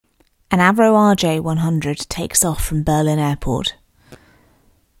An Avro RJ 100 takes off from Berlin Airport.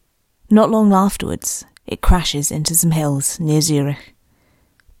 Not long afterwards, it crashes into some hills near Zurich,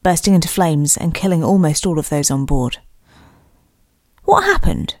 bursting into flames and killing almost all of those on board. What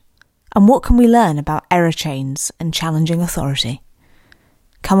happened? And what can we learn about error chains and challenging authority?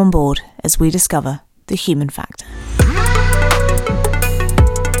 Come on board as we discover the human factor.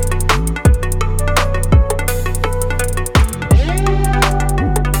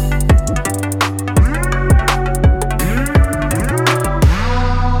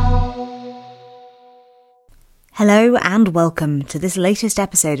 Hello and welcome to this latest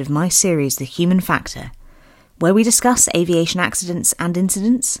episode of my series The Human Factor, where we discuss aviation accidents and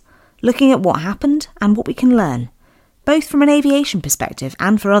incidents, looking at what happened and what we can learn, both from an aviation perspective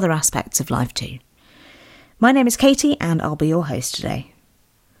and for other aspects of life too. My name is Katy and I'll be your host today.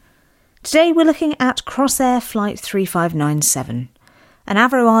 Today we're looking at Crossair Flight 3597, an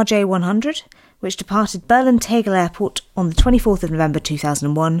Avro RJ 100 which departed Berlin Tegel Airport on the 24th of November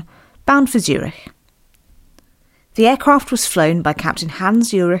 2001, bound for Zurich. The aircraft was flown by Captain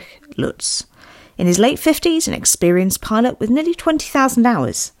Hans-Ulrich Lutz, in his late 50s, an experienced pilot with nearly 20,000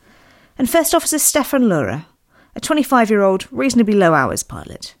 hours, and First Officer Stefan Luhrer, a 25-year-old, reasonably low-hours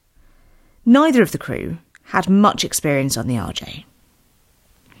pilot. Neither of the crew had much experience on the RJ.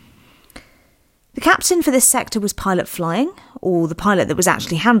 The captain for this sector was pilot flying, or the pilot that was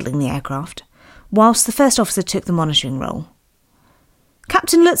actually handling the aircraft, whilst the first officer took the monitoring role.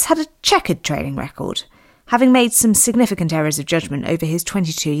 Captain Lutz had a checkered training record, having made some significant errors of judgment over his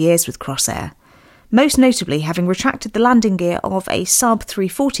 22 years with Crossair, most notably having retracted the landing gear of a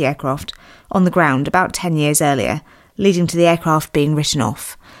sub-340 aircraft on the ground about 10 years earlier, leading to the aircraft being written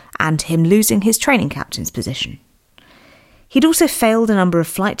off, and him losing his training captain's position. He'd also failed a number of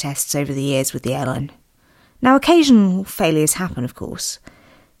flight tests over the years with the airline. Now, occasional failures happen, of course,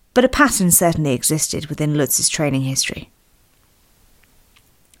 but a pattern certainly existed within Lutz's training history.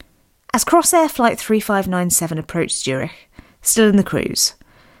 As Crossair Flight 3597 approached Zurich, still in the cruise,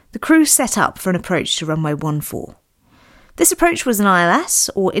 the crew set up for an approach to runway 14. This approach was an ILS,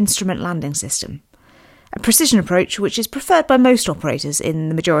 or Instrument Landing System, a precision approach which is preferred by most operators in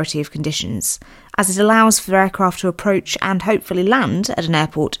the majority of conditions, as it allows for aircraft to approach and hopefully land at an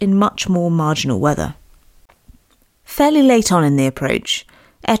airport in much more marginal weather. Fairly late on in the approach,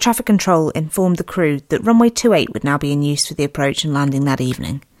 air traffic control informed the crew that runway 28 would now be in use for the approach and landing that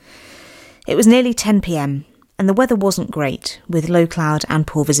evening. It was nearly 10 p.m, and the weather wasn't great, with low cloud and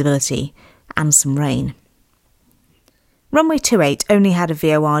poor visibility, and some rain. Runway 28 only had a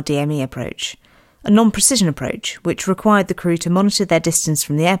VOR DME approach, a non-precision approach which required the crew to monitor their distance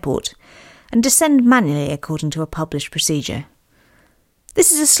from the airport and descend manually according to a published procedure.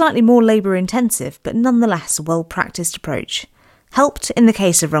 This is a slightly more labour-intensive but nonetheless a well-practised approach, helped in the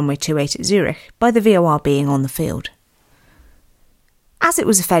case of runway 28 at Zurich by the VOR being on the field. As it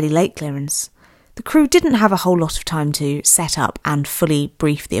was a fairly late clearance, the crew didn't have a whole lot of time to set up and fully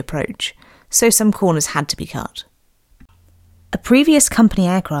brief the approach, so some corners had to be cut. A previous company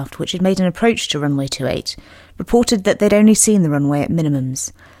aircraft which had made an approach to runway 28 reported that they'd only seen the runway at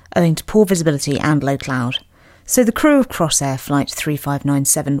minimums, owing to poor visibility and low cloud, so the crew of Crossair Flight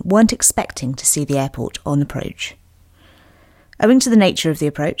 3597 weren't expecting to see the airport on approach. Owing to the nature of the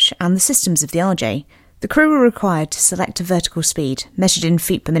approach and the systems of the RJ, the crew were required to select a vertical speed, measured in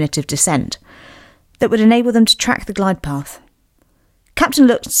feet per minute of descent, that would enable them to track the glide path. Captain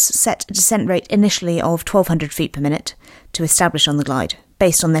Lutz set a descent rate initially of 1,200 feet per minute to establish on the glide,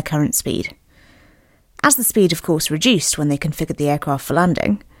 based on their current speed. As the speed, of course, reduced when they configured the aircraft for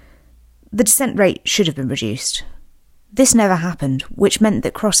landing, the descent rate should have been reduced. This never happened, which meant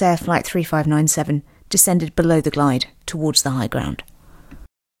that Crossair Flight 3597 descended below the glide, towards the high ground.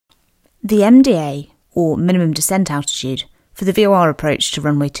 The MDA, or minimum descent altitude, for the VOR approach to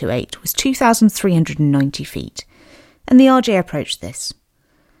runway 28 was 2,390 feet, and the RJ approached this.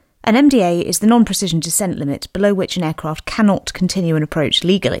 An MDA is the non-precision descent limit below which an aircraft cannot continue an approach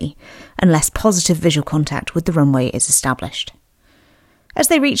legally unless positive visual contact with the runway is established. As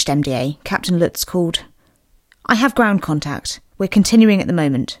they reached MDA, Captain Lutz called, "I have ground contact. We're continuing at the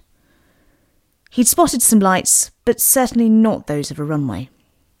moment." He'd spotted some lights, but certainly not those of a runway.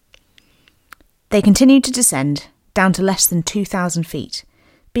 They continued to descend, down to less than 2,000 feet,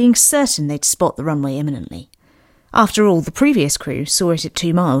 being certain they'd spot the runway imminently. After all, the previous crew saw it at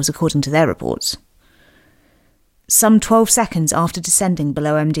 2 miles according to their reports. Some 12 seconds after descending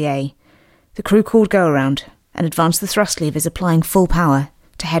below MDA, the crew called go-around and advanced the thrust levers, applying full power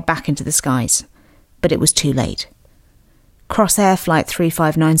to head back into the skies. But it was too late. Crossair Flight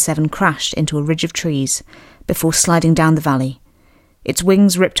 3597 crashed into a ridge of trees before sliding down the valley, its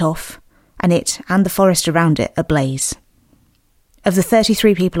wings ripped off, and it and the forest around it ablaze. Of the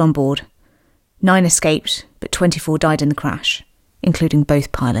 33 people on board, 9 escaped, but 24 died in the crash, including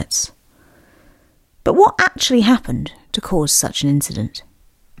both pilots. But what actually happened to cause such an incident?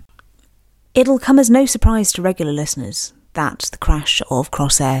 It'll come as no surprise to regular listeners that the crash of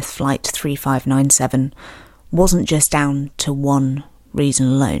Crossair Flight 3597 wasn't just down to one reason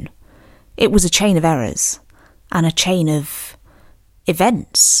alone. It was a chain of errors and a chain of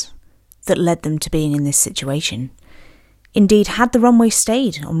events that led them to being in this situation. Indeed, had the runway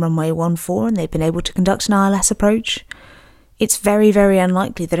stayed on runway 14 and they'd been able to conduct an ILS approach, it's very, very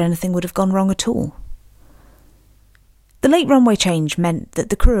unlikely that anything would have gone wrong at all. The late runway change meant that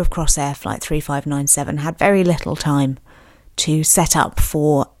the crew of Crossair Flight 3597 had very little time to set up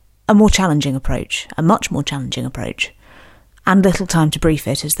for a more challenging approach, a much more challenging approach, and little time to brief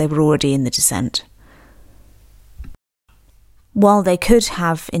it as they were already in the descent. While they could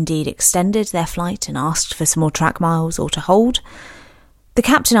have indeed extended their flight and asked for some more track miles or to hold, the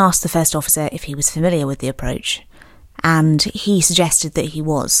captain asked the first officer if he was familiar with the approach, and he suggested that he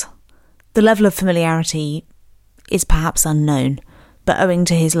was. The level of familiarity is perhaps unknown, but owing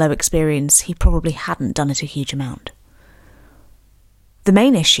to his low experience, he probably hadn't done it a huge amount. The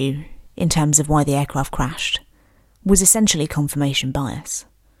main issue, in terms of why the aircraft crashed, was essentially confirmation bias.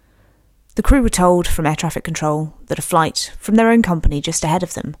 The crew were told from air traffic control that a flight from their own company just ahead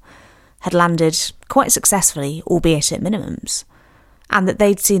of them had landed quite successfully, albeit at minimums, and that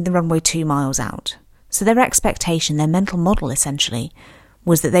they'd seen the runway 2 miles out. So their expectation, their mental model essentially,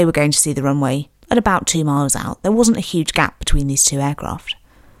 was that they were going to see the runway at about 2 miles out. There wasn't a huge gap between these two aircraft.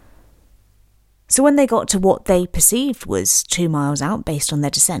 So when they got to what they perceived was 2 miles out based on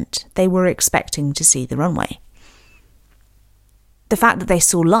their descent, they were expecting to see the runway. The fact that they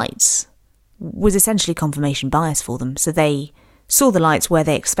saw lights was essentially confirmation bias for them, so they saw the lights where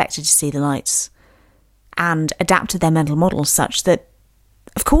they expected to see the lights and adapted their mental models such that,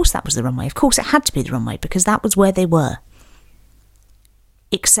 of course that was the runway, of course it had to be the runway, because that was where they were.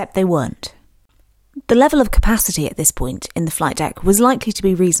 Except they weren't. The level of capacity at this point in the flight deck was likely to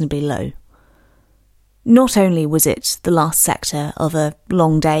be reasonably low. Not only was it the last sector of a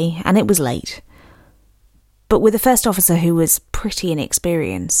long day, and it was late, but with a first officer who was pretty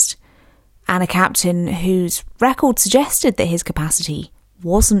inexperienced, and a captain whose record suggested that his capacity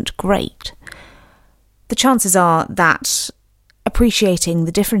wasn't great, the chances are that appreciating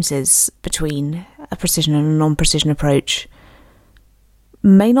the differences between a precision and a non-precision approach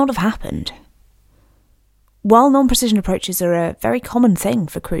may not have happened. While non-precision approaches are a very common thing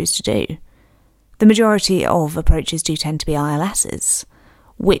for crews to do, the majority of approaches do tend to be ILSs,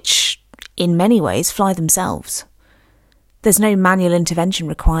 which, in many ways, fly themselves. There's no manual intervention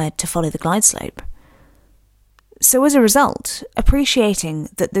required to follow the glide slope. So as a result, appreciating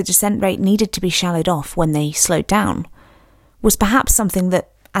that the descent rate needed to be shallowed off when they slowed down was perhaps something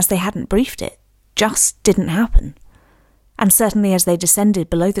that, as they hadn't briefed it, just didn't happen. And certainly as they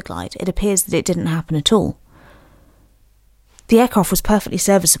descended below the glide, it appears that it didn't happen at all. The aircraft was perfectly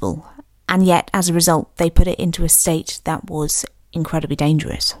serviceable, and yet, as a result, they put it into a state that was incredibly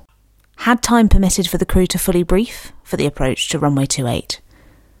dangerous. Had time permitted for the crew to fully brief for the approach to runway 28,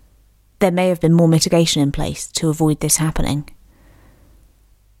 there may have been more mitigation in place to avoid this happening.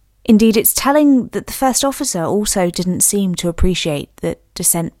 Indeed, it's telling that the first officer also didn't seem to appreciate that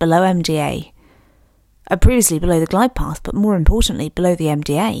descent below MDA, previously below the glide path, but more importantly below the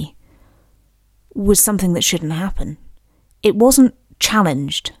MDA, was something that shouldn't happen. It wasn't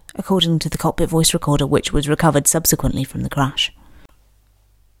challenged, according to the cockpit voice recorder, which was recovered subsequently from the crash.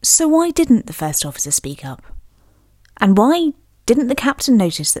 So why didn't the first officer speak up? And why didn't the captain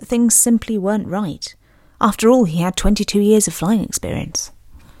notice that things simply weren't right? After all, he had 22 years of flying experience.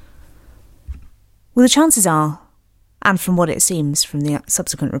 Well, the chances are, and from what it seems from the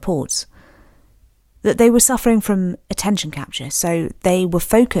subsequent reports, that they were suffering from attention capture, so they were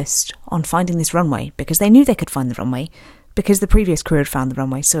focused on finding this runway because they knew they could find the runway, because the previous crew had found the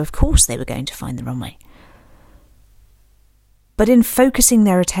runway, so of course they were going to find the runway. But in focusing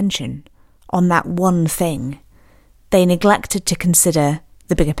their attention on that one thing, they neglected to consider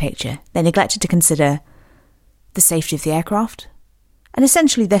the bigger picture. They neglected to consider the safety of the aircraft, and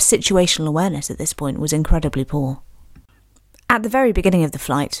essentially their situational awareness at this point was incredibly poor. At the very beginning of the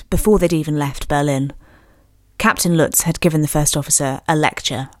flight, before they'd even left Berlin, Captain Lutz had given the first officer a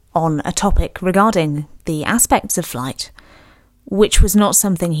lecture on a topic regarding the aspects of flight, which was not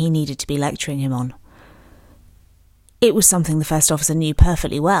something he needed to be lecturing him on. It was something the first officer knew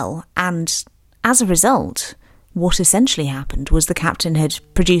perfectly well, and as a result, what essentially happened was the captain had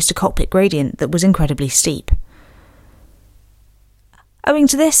produced a cockpit gradient that was incredibly steep. Owing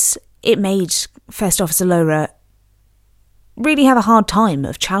to this, it made First Officer Lohra really have a hard time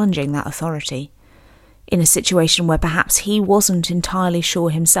of challenging that authority in a situation where perhaps he wasn't entirely sure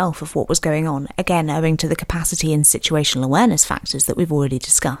himself of what was going on, again owing to the capacity and situational awareness factors that we've already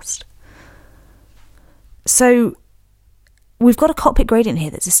discussed. So we've got a cockpit gradient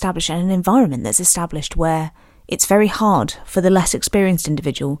here that's established and an environment that's established where it's very hard for the less experienced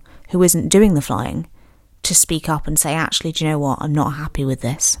individual who isn't doing the flying to speak up and say, actually, do you know what, I'm not happy with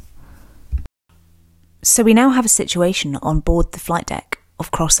this. So we now have a situation on board the flight deck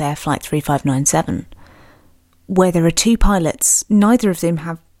of Crossair Flight 3597 where there are two pilots, neither of them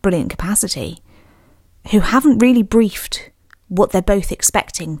have brilliant capacity, who haven't really briefed what they're both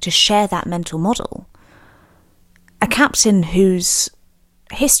expecting to share that mental model. A captain whose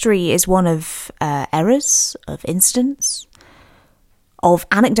history is one of errors, of incidents, of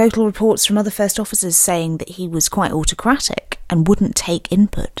anecdotal reports from other first officers saying that he was quite autocratic and wouldn't take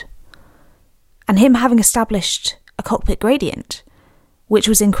input. And him having established a cockpit gradient, which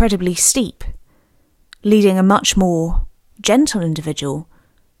was incredibly steep, leading a much more gentle individual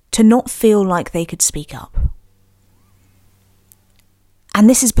to not feel like they could speak up. And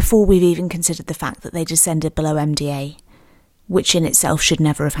this is before we've even considered the fact that they descended below MDA, which in itself should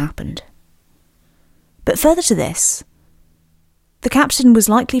never have happened. But further to this, the captain was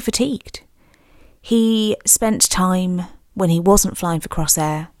likely fatigued. He spent time when he wasn't flying for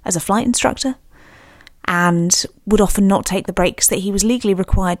Crossair as a flight instructor, and would often not take the breaks that he was legally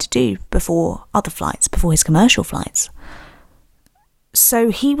required to do before other flights, before his commercial flights.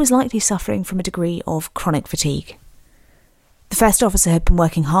 So he was likely suffering from a degree of chronic fatigue. The first officer had been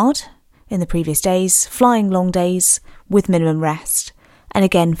working hard in the previous days, flying long days with minimum rest, and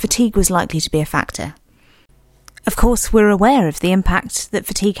again, fatigue was likely to be a factor. Of course, we're aware of the impact that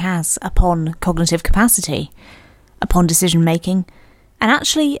fatigue has upon cognitive capacity, upon decision-making, and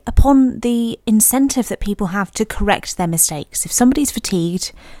actually upon the incentive that people have to correct their mistakes. If somebody's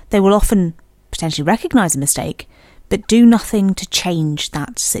fatigued, they will often potentially recognise a mistake, but do nothing to change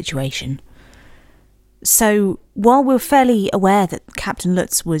that situation. So, while we're fairly aware that Captain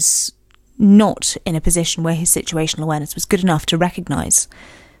Lutz was not in a position where his situational awareness was good enough to recognise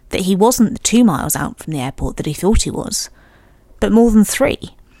that he wasn't the 2 miles out from the airport that he thought he was, but more than 3,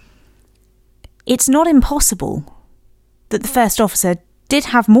 it's not impossible that the first officer did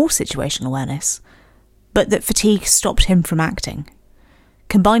have more situational awareness, but that fatigue stopped him from acting.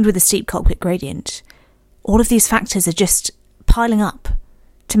 Combined with a steep cockpit gradient, all of these factors are just piling up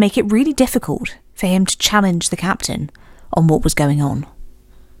to make it really difficult for him to challenge the captain on what was going on.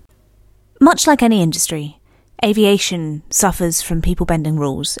 Much like any industry, aviation suffers from people bending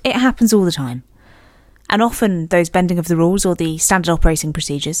rules. It happens all the time. And often those bending of the rules, or the standard operating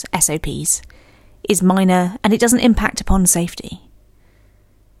procedures, SOPs, is minor and it doesn't impact upon safety.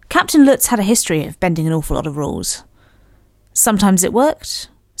 Captain Lutz had a history of bending an awful lot of rules. Sometimes it worked,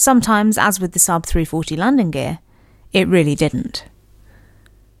 sometimes, as with the sub 340 landing gear, it really didn't.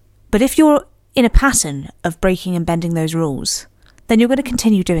 But if you're in a pattern of breaking and bending those rules, then you're going to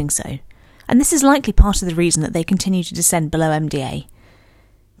continue doing so. And this is likely part of the reason that they continue to descend below MDA.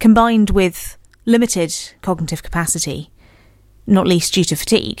 Combined with limited cognitive capacity, not least due to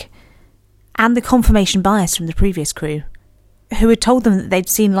fatigue, and the confirmation bias from the previous crew, who had told them that they'd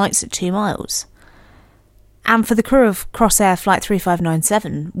seen lights at 2 miles. And for the crew of Crossair Flight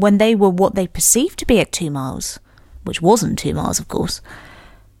 3597, when they were what they perceived to be at 2 miles, which wasn't 2 miles of course,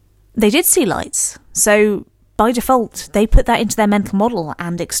 they did see lights. So by default, they put that into their mental model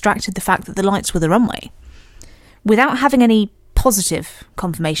and extracted the fact that the lights were the runway, without having any positive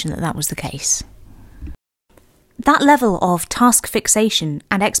confirmation that that was the case. That level of task fixation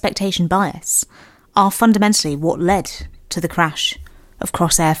and expectation bias are fundamentally what led to the crash of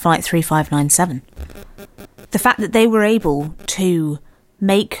Crossair Flight 3597. The fact that they were able to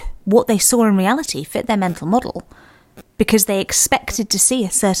make what they saw in reality fit their mental model because they expected to see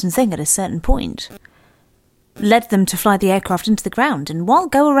a certain thing at a certain point led them to fly the aircraft into the ground. And while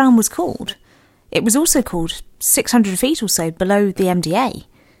go-around was called, it was also called 600 feet or so below the MDA,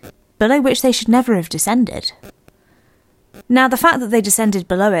 below which they should never have descended. Now, the fact that they descended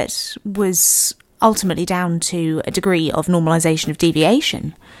below it was ultimately down to a degree of normalisation of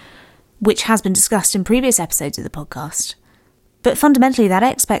deviation, which has been discussed in previous episodes of the podcast. But fundamentally, that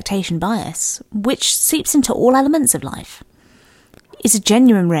expectation bias, which seeps into all elements of life, is a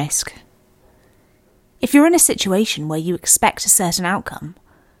genuine risk. If you're in a situation where you expect a certain outcome,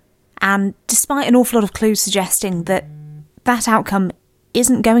 and despite an awful lot of clues suggesting that that outcome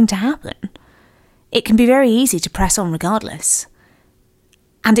isn't going to happen, it can be very easy to press on regardless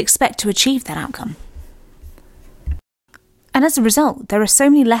and expect to achieve that outcome. And as a result, there are so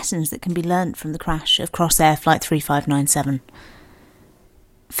many lessons that can be learnt from the crash of Crossair Flight 3597.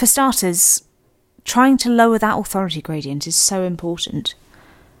 For starters, trying to lower that authority gradient is so important.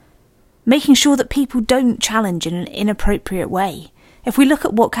 Making sure that people don't challenge in an inappropriate way. If we look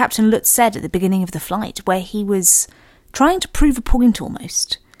at what Captain Lutz said at the beginning of the flight, where he was trying to prove a point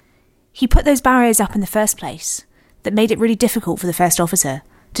almost, he put those barriers up in the first place that made it really difficult for the first officer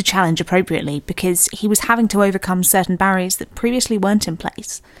to challenge appropriately, because he was having to overcome certain barriers that previously weren't in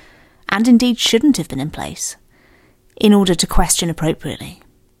place, and indeed shouldn't have been in place, in order to question appropriately.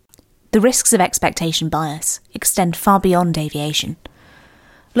 The risks of expectation bias extend far beyond aviation.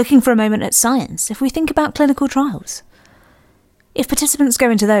 Looking for a moment at science, if we think about clinical trials, if participants go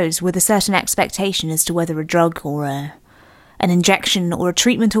into those with a certain expectation as to whether a drug or an injection or a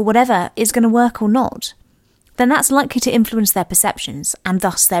treatment or whatever is going to work or not, then that's likely to influence their perceptions and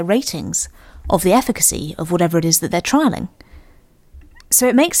thus their ratings of the efficacy of whatever it is that they're trialling. So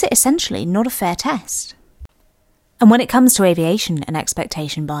it makes it essentially not a fair test. And when it comes to aviation and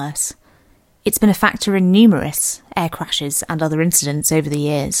expectation bias, it's been a factor in numerous air crashes and other incidents over the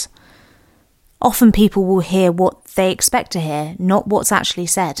years. Often people will hear what they expect to hear, not what's actually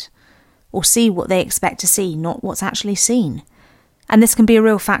said, or see what they expect to see, not what's actually seen. And this can be a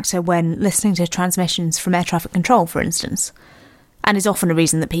real factor when listening to transmissions from air traffic control, for instance, and is often a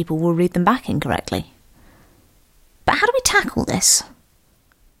reason that people will read them back incorrectly. But how do we tackle this?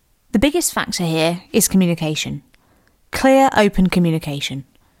 The biggest factor here is communication. Clear, open communication.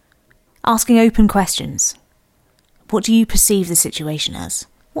 Asking open questions. What do you perceive the situation as?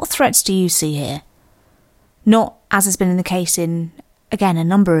 What threats do you see here? Not, as has been the case in, again, a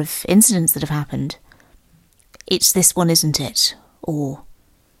number of incidents that have happened, it's this one, isn't it? Or,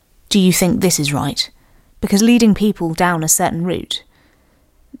 do you think this is right? Because leading people down a certain route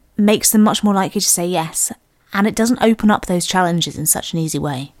makes them much more likely to say yes, and it doesn't open up those challenges in such an easy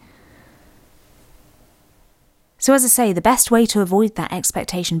way. So as I say, the best way to avoid that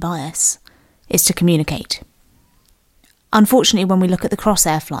expectation bias is to communicate. Unfortunately, when we look at the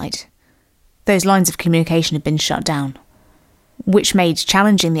Crossair flight, those lines of communication have been shut down, which made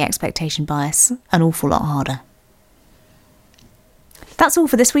challenging the expectation bias an awful lot harder. That's all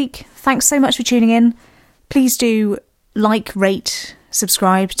for this week. Thanks so much for tuning in. Please do like, rate,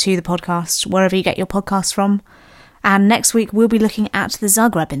 subscribe to the podcast wherever you get your podcasts from. And next week we'll be looking at the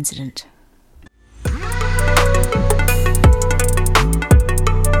Zagreb incident.